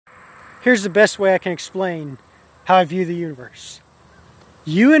Here's the best way I can explain how I view the universe.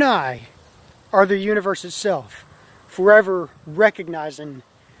 You and I are the universe itself, forever recognizing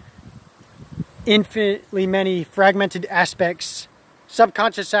infinitely many fragmented aspects,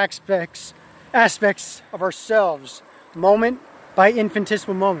 subconscious aspects of ourselves, moment by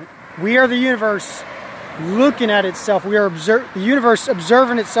infinitesimal moment. We are the universe looking at itself. We are the universe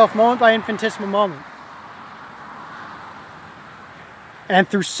observing itself moment by infinitesimal moment. And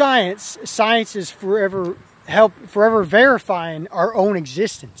through science is forever verifying our own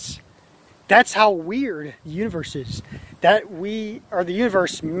existence. That's how weird the universe is. That we are the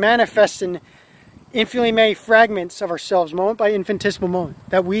universe manifesting infinitely many fragments of ourselves moment by infinitesimal moment.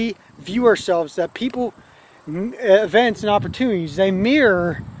 That we view ourselves, that people, events and opportunities, they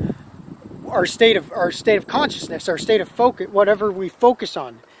mirror our state of consciousness, our state of focus, whatever we focus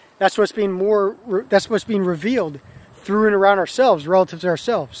on. That's what's being revealed through and around ourselves, relative to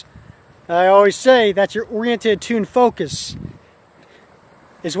ourselves. I always say that your oriented, attuned focus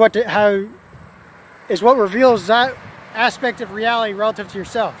is what reveals that aspect of reality relative to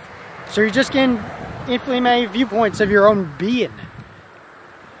yourself. So you're just getting infinitely many viewpoints of your own being.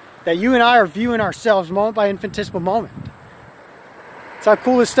 That you and I are viewing ourselves moment by infinitesimal moment. That's how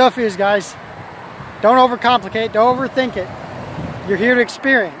cool this stuff is, guys. Don't overcomplicate, don't overthink it. You're here to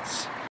experience.